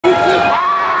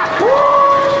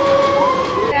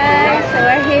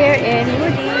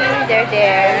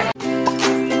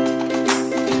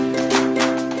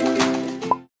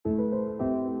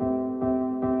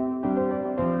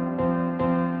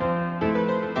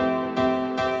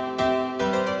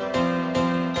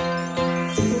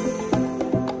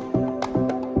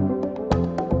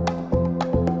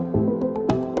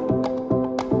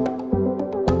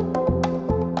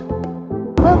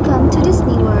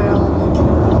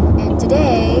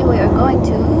going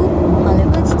to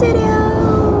Hollywood Studio.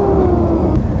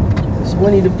 It's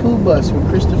Winnie the Pooh bus with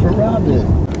Christopher Robin.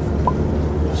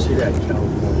 You see that,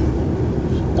 California?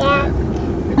 Yeah.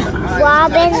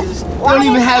 Robin. They don't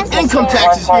even have income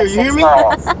taxes here, you hear me?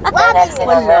 Robin's a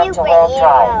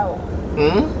superhero.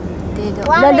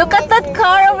 Now look at that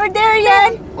car over there,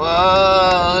 Yan.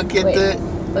 Wow, look at that.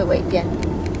 Wait, Yan.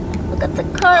 Look at the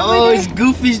car over there. Oh, it's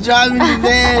Goofy's driving the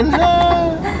van.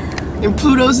 And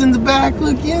Pluto's in the back,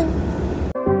 look, Yan.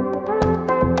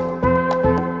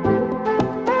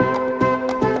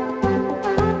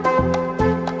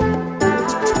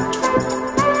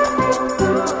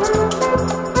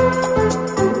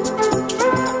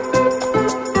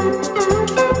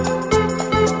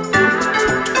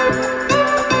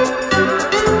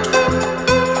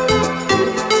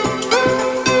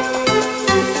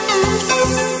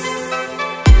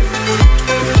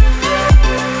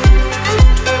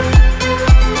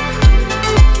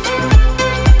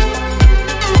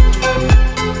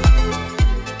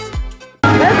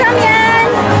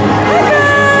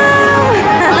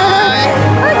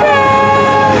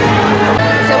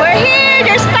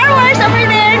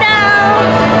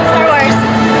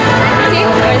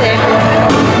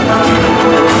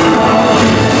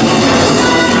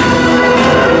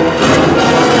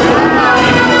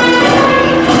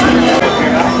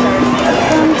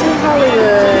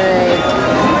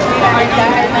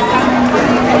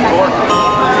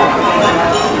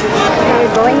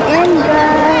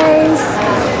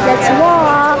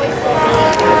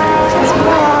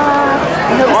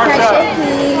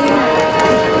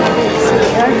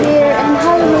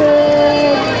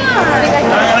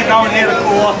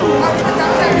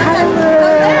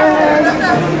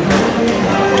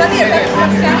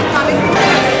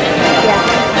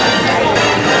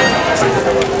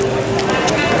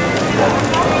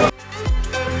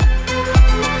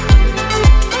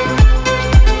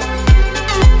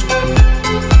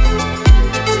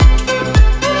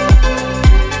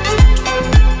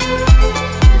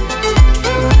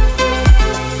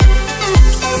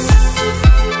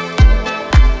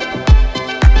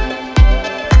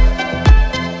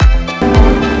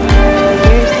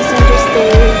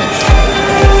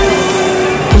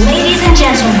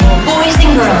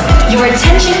 Your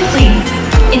attention, please.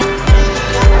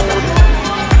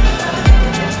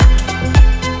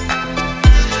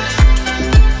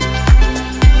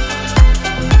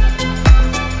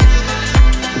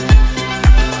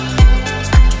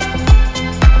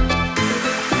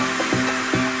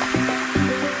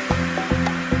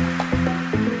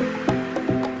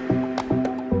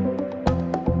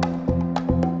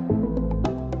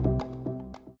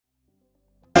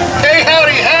 Hey,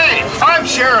 howdy, hey! I'm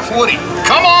Sheriff Woody.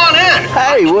 Come on in.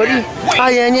 Hey, Woody.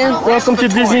 Hi, Anya. Welcome to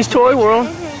Disney's Toy World.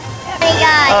 Hey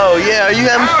guys. Oh, yeah. Are you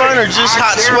having fun or just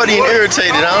hot, sweaty, and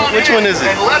irritated, huh? Which one is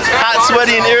it? Hot,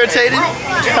 sweaty, and irritated?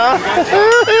 Huh?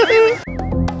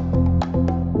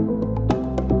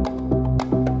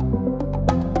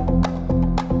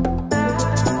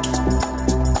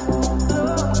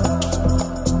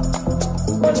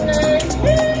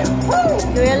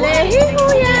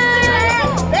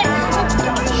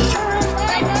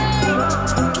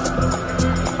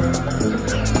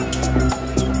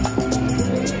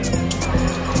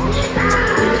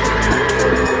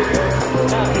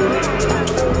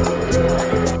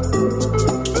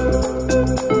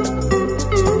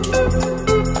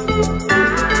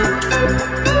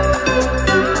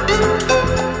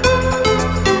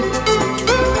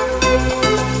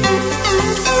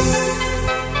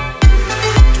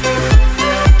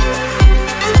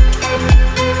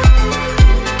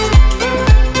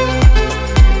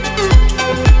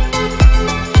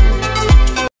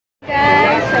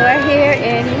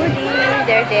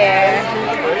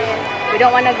 We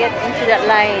don't want to get into that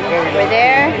line. We're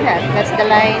there. That's the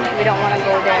line. We don't want to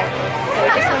go there. So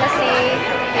we just want to see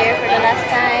here for the last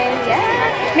time.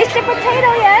 Yeah. Mr.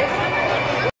 Potato, yes?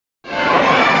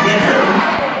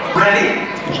 Ready?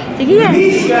 Sige yan.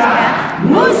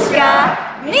 Muska,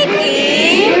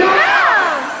 Nikki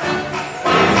Mouse!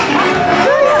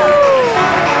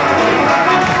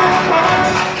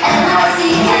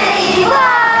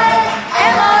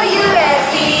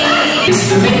 M-O-U-S-E. It's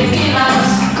the Mickey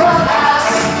Mouse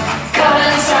Clubhouse. Come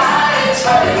inside, it's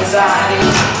fun inside.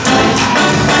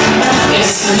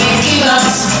 It's the Mickey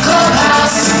Mouse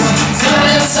Clubhouse. Come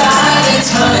inside, it's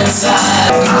fun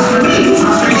inside.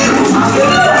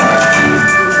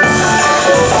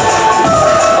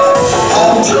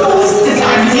 All tools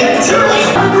designed to get to it.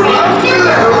 Down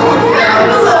below.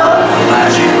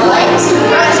 Would you like to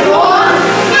press more?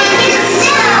 Make it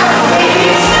sound. Make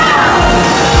it sound.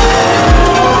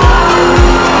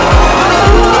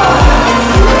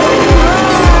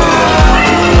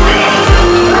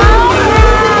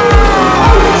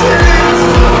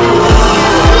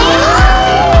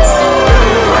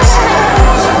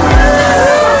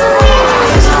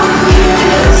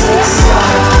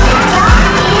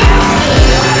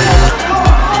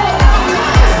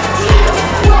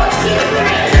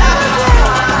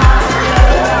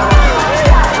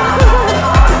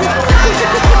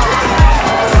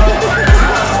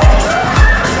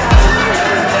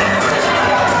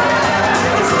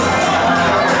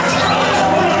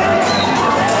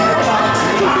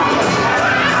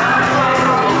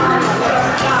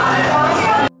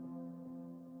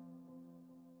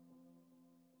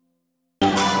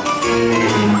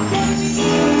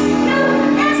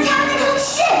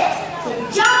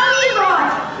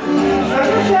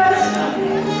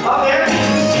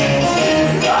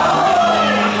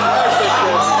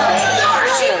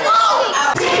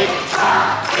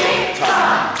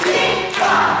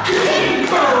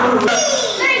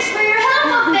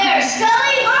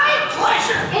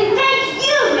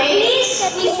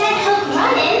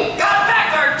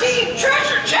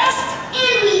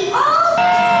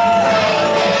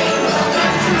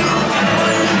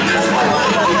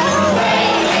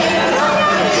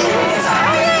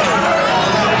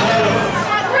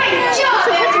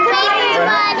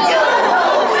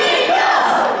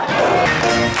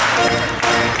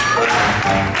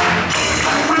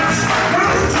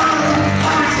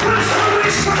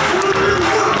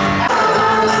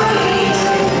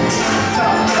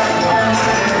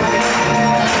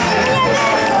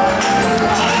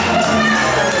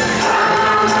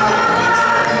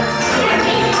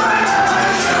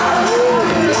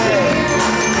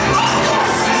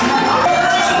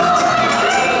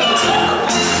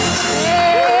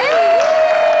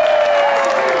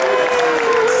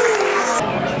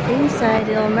 Inside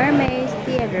Little Mermaid's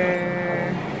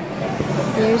Theater.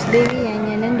 There's Baby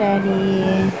Onion and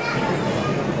Daddy.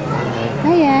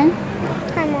 Ayan.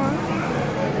 Come on.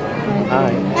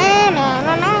 Hi.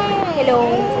 Hello.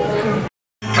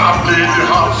 Complicated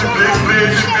hearts, you please,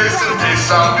 please, you please, they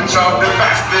sound the chop, the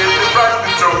fast, the right,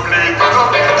 the joke,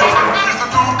 is the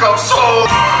Duke of Soul.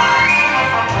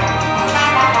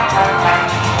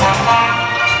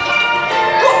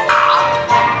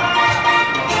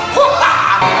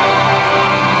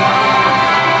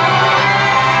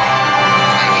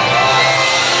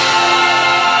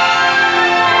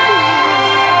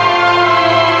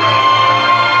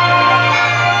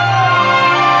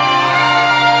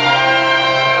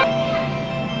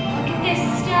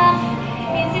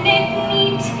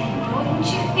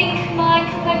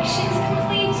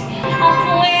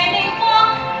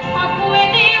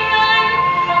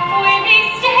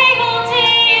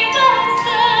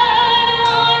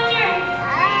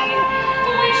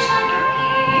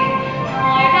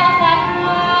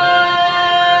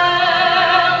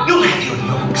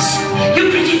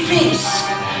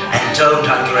 Don't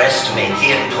underestimate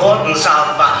the importance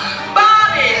of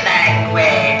body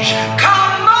language.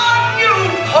 Come on, you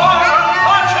poor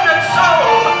unfortunate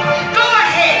soul. Go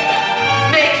ahead,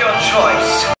 make your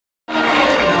choice.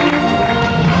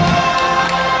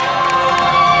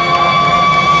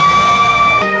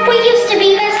 We used to be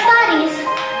best buddies,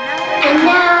 and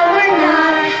now we're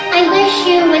not. I wish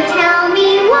you would tell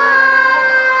me why.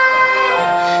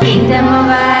 Kingdom of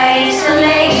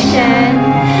isolation,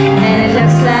 and it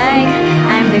looks like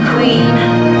I'm the queen.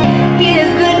 Be the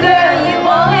good girl you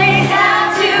always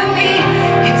have to be.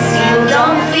 Conceal,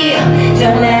 don't feel,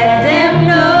 don't let